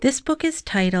This book is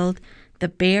titled The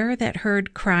Bear That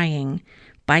Heard Crying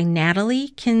by Natalie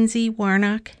Kinsey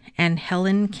Warnock and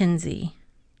Helen Kinsey.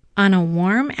 On a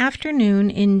warm afternoon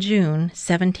in June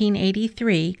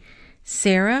 1783,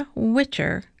 Sarah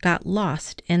Witcher got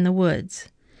lost in the woods.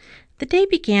 The day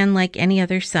began like any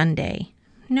other Sunday.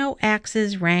 No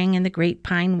axes rang in the great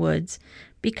pine woods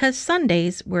because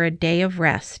Sundays were a day of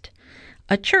rest.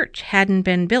 A church hadn't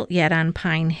been built yet on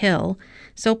Pine Hill,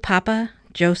 so Papa,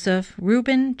 Joseph,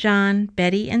 Reuben, John,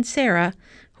 Betty, and Sarah,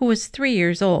 who was 3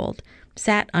 years old,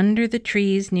 sat under the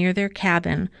trees near their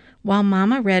cabin while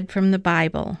Mama read from the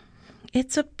Bible.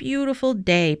 "It's a beautiful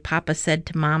day," Papa said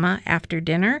to Mama after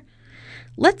dinner.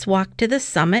 "Let's walk to the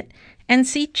summit and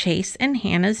see Chase and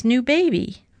Hannah's new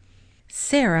baby."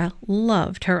 Sarah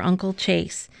loved her Uncle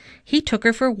Chase. He took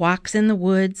her for walks in the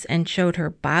woods and showed her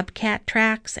bobcat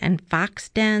tracks and fox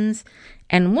dens,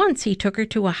 and once he took her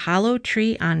to a hollow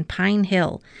tree on Pine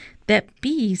Hill that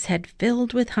bees had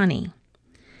filled with honey.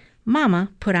 Mama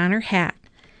put on her hat,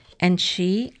 and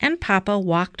she and Papa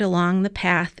walked along the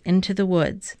path into the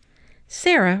woods.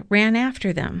 Sarah ran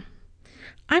after them.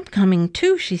 "I'm coming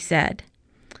too," she said.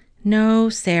 "No,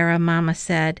 Sarah," Mama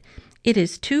said. "It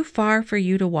is too far for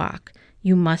you to walk.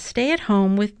 You must stay at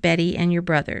home with Betty and your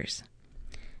brothers."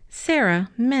 Sarah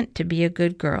meant to be a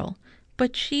good girl,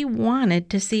 but she wanted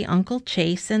to see Uncle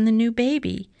Chase and the new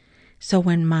baby. So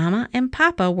when Mama and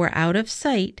Papa were out of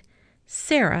sight,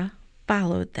 Sarah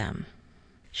followed them.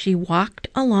 She walked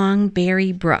along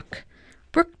Berry Brook.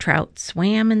 Brook trout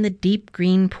swam in the deep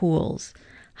green pools.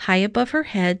 High above her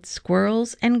head,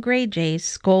 squirrels and gray jays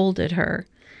scolded her.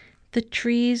 The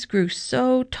trees grew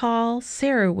so tall,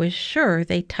 Sarah was sure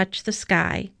they touched the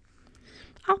sky.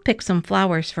 "I'll pick some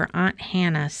flowers for Aunt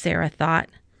Hannah," Sarah thought.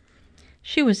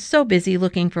 She was so busy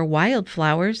looking for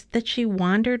wildflowers that she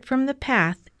wandered from the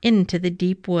path into the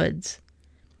deep woods.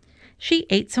 She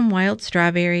ate some wild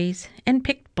strawberries and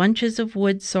picked bunches of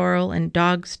wood sorrel and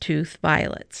dog's tooth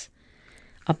violets.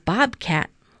 A bobcat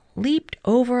leaped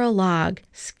over a log,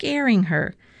 scaring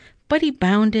her, but he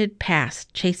bounded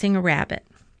past, chasing a rabbit.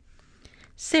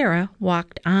 Sarah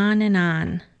walked on and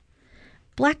on.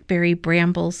 Blackberry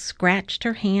brambles scratched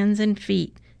her hands and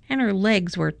feet, and her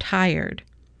legs were tired.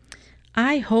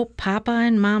 "I hope Papa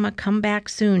and Mama come back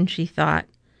soon," she thought.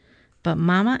 But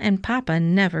Mama and Papa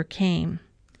never came.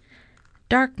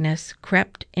 Darkness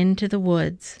crept into the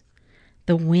woods.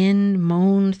 The wind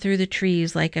moaned through the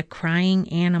trees like a crying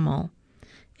animal.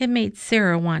 It made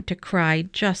Sarah want to cry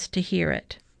just to hear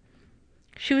it.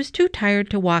 She was too tired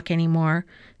to walk anymore,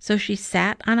 so she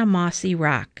sat on a mossy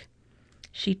rock.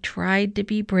 She tried to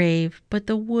be brave, but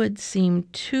the woods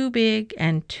seemed too big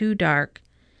and too dark.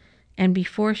 And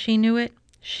before she knew it,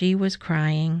 she was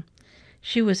crying.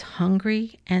 She was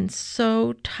hungry and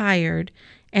so tired,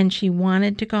 and she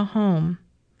wanted to go home.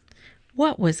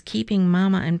 What was keeping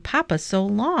Mama and Papa so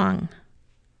long?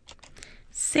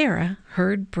 Sarah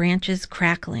heard branches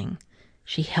crackling.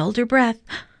 She held her breath,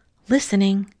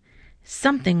 listening.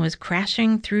 Something was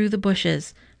crashing through the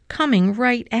bushes, coming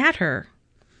right at her.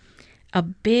 A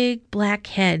big black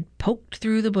head poked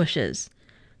through the bushes.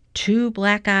 2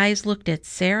 black eyes looked at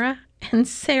Sarah, and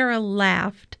Sarah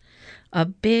laughed. A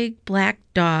big black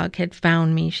dog had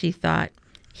found me, she thought.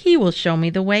 He will show me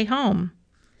the way home.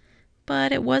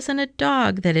 But it wasn't a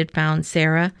dog that had found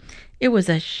Sarah. It was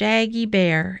a shaggy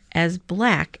bear, as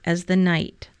black as the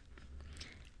night.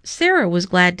 Sarah was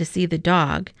glad to see the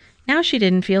dog. Now she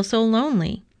didn't feel so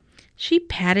lonely. She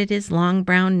patted his long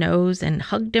brown nose and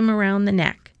hugged him around the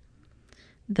neck.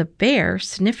 The bear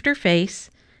sniffed her face,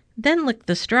 then licked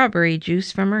the strawberry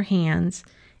juice from her hands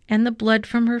and the blood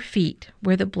from her feet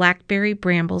where the blackberry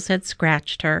brambles had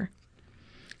scratched her.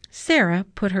 Sarah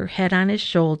put her head on his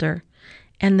shoulder,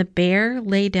 and the bear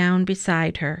lay down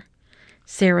beside her.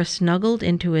 Sarah snuggled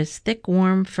into his thick,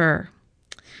 warm fur.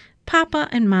 "Papa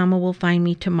and Mama will find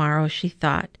me tomorrow," she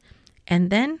thought, and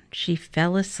then she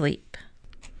fell asleep.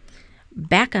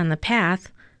 Back on the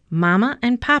path, Mama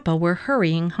and Papa were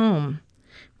hurrying home.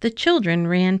 The children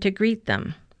ran to greet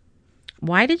them.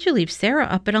 "Why did you leave Sarah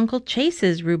up at Uncle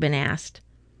Chase's?" Reuben asked.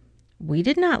 "We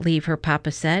did not leave her,"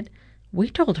 Papa said. "We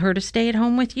told her to stay at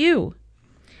home with you."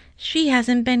 "She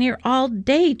hasn't been here all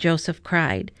day," Joseph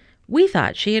cried. "We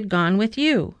thought she had gone with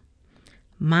you."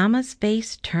 Mama's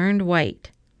face turned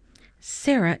white.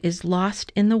 "Sarah is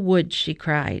lost in the woods," she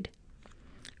cried.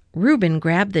 Reuben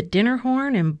grabbed the dinner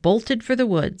horn and bolted for the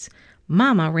woods.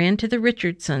 Mama ran to the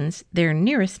Richardsons, their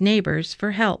nearest neighbors,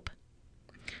 for help.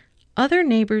 Other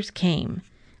neighbors came.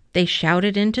 They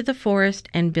shouted into the forest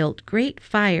and built great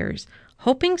fires,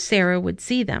 hoping Sarah would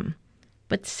see them.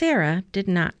 But Sarah did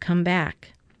not come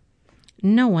back.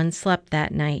 No one slept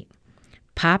that night.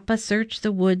 Papa searched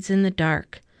the woods in the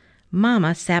dark.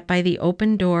 Mama sat by the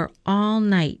open door all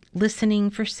night listening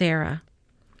for Sarah.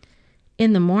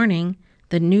 In the morning,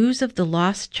 the news of the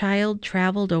lost child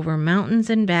traveled over mountains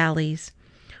and valleys.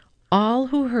 All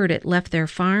who heard it left their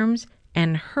farms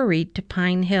and hurried to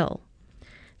Pine Hill.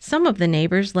 Some of the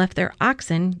neighbors left their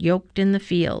oxen yoked in the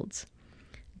fields.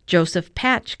 Joseph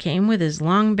Patch came with his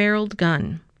long-barreled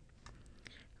gun.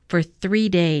 For 3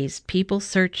 days, people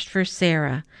searched for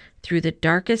Sarah through the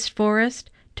darkest forest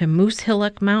to Moose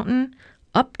Hillock Mountain,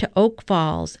 up to Oak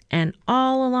Falls, and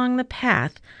all along the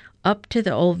path up to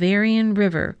the Olverian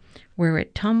River, where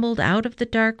it tumbled out of the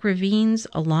dark ravines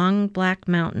along Black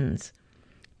Mountains.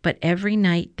 But every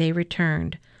night they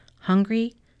returned,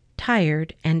 hungry,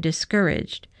 tired, and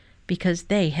discouraged, because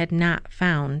they had not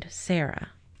found Sarah.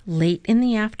 Late in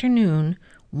the afternoon,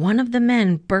 one of the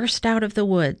men burst out of the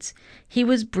woods. He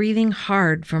was breathing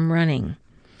hard from running.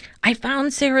 "I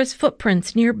found Sarah's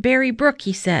footprints near Berry Brook,"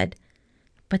 he said.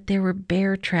 But there were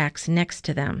bear tracks next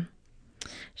to them.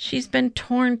 "She's been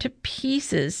torn to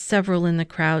pieces," several in the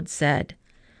crowd said.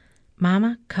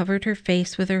 Mama covered her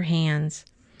face with her hands.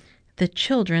 The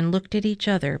children looked at each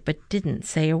other but didn't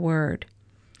say a word.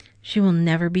 "She will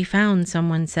never be found,"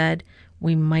 someone said.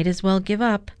 "We might as well give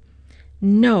up."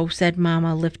 "No," said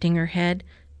Mama, lifting her head.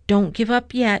 "Don't give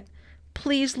up yet.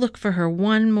 Please look for her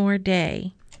one more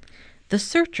day." The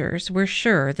searchers were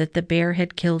sure that the bear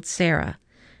had killed Sarah,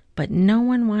 but no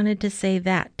one wanted to say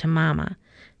that to Mama,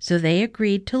 so they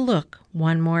agreed to look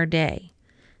one more day.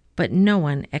 But no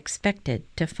one expected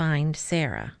to find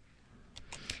Sarah.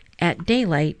 At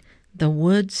daylight, the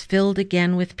woods filled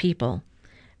again with people.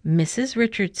 Mrs.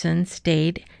 Richardson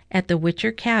stayed at the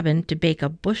Witcher cabin to bake a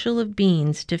bushel of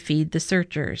beans to feed the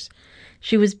searchers.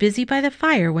 She was busy by the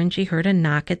fire when she heard a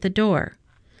knock at the door.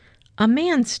 A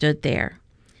man stood there.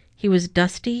 He was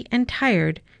dusty and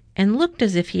tired and looked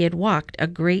as if he had walked a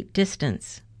great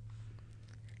distance.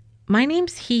 "My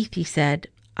name's Heath," he said.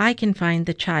 "I can find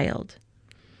the child."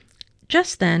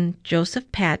 Just then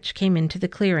Joseph Patch came into the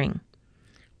clearing.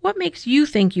 "What makes you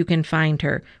think you can find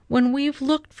her when we've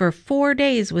looked for 4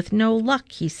 days with no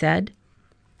luck?" he said.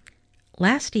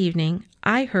 "Last evening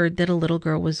I heard that a little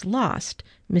girl was lost,"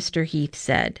 Mr. Heath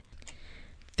said.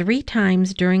 "3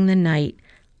 times during the night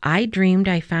I dreamed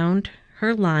I found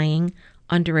her lying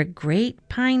under a great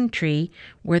pine tree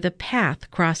where the path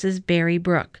crosses Berry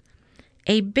Brook.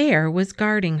 A bear was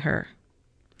guarding her."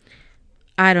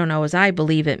 "I don't know as I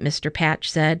believe it," Mr.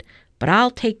 Patch said, "but I'll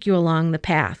take you along the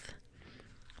path."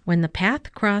 When the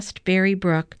path crossed Berry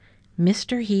Brook,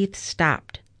 Mr. Heath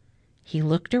stopped. He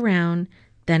looked around,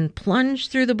 then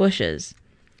plunged through the bushes.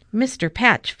 Mr.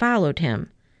 Patch followed him,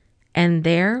 and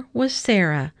there was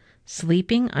Sarah,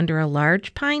 sleeping under a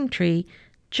large pine tree,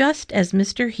 just as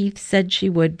Mr. Heath said she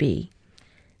would be.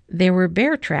 There were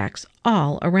bear tracks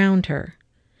all around her.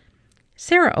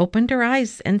 Sarah opened her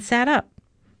eyes and sat up.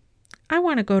 "I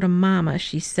want to go to Mama,"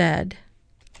 she said.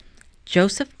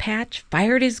 Joseph Patch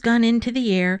fired his gun into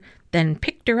the air, then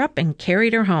picked her up and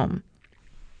carried her home.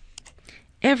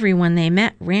 Everyone they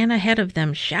met ran ahead of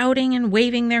them, shouting and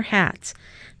waving their hats.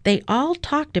 They all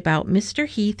talked about Mr.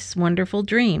 Heath's wonderful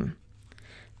dream.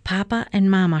 Papa and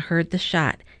Mama heard the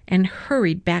shot and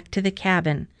hurried back to the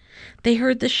cabin. They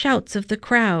heard the shouts of the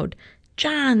crowd.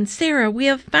 "John, Sarah, we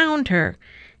have found her!"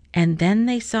 And then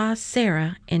they saw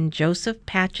Sarah in Joseph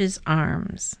Patch's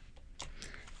arms.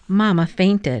 Mama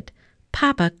fainted.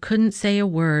 Papa couldn't say a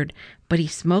word, but he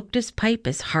smoked his pipe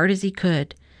as hard as he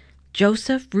could.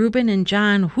 Joseph, Reuben, and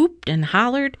John whooped and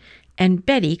hollered, and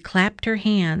Betty clapped her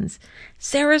hands.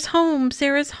 "Sarah's home!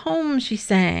 Sarah's home!" she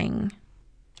sang.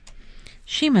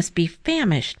 "She must be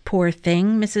famished, poor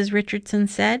thing," Mrs. Richardson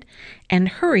said, and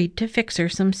hurried to fix her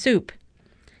some soup.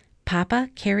 Papa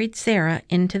carried Sarah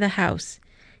into the house.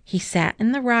 He sat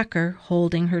in the rocker,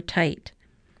 holding her tight.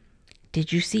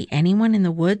 "Did you see anyone in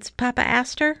the woods?" Papa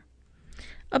asked her.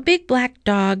 "A big black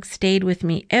dog stayed with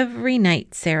me every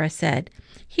night," Sarah said.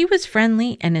 "He was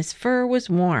friendly and his fur was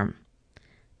warm."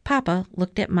 Papa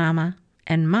looked at Mama,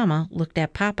 and Mama looked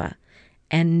at Papa,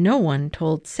 and no one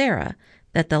told Sarah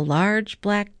that the large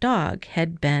black dog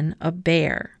had been a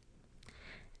bear.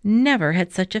 Never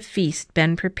had such a feast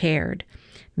been prepared.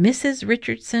 Mrs.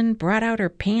 Richardson brought out her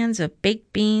pans of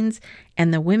baked beans,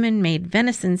 and the women made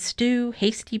venison stew,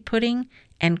 hasty pudding,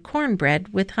 and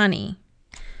cornbread with honey.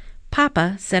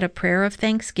 Papa said a prayer of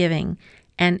thanksgiving,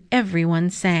 and everyone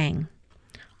sang.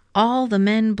 All the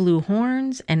men blew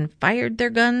horns and fired their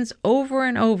guns over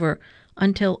and over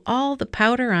until all the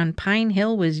powder on Pine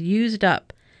Hill was used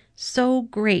up. So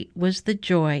great was the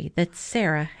joy that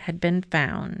Sarah had been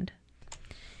found.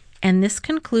 And this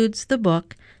concludes the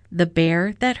book, The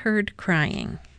Bear That Heard Crying.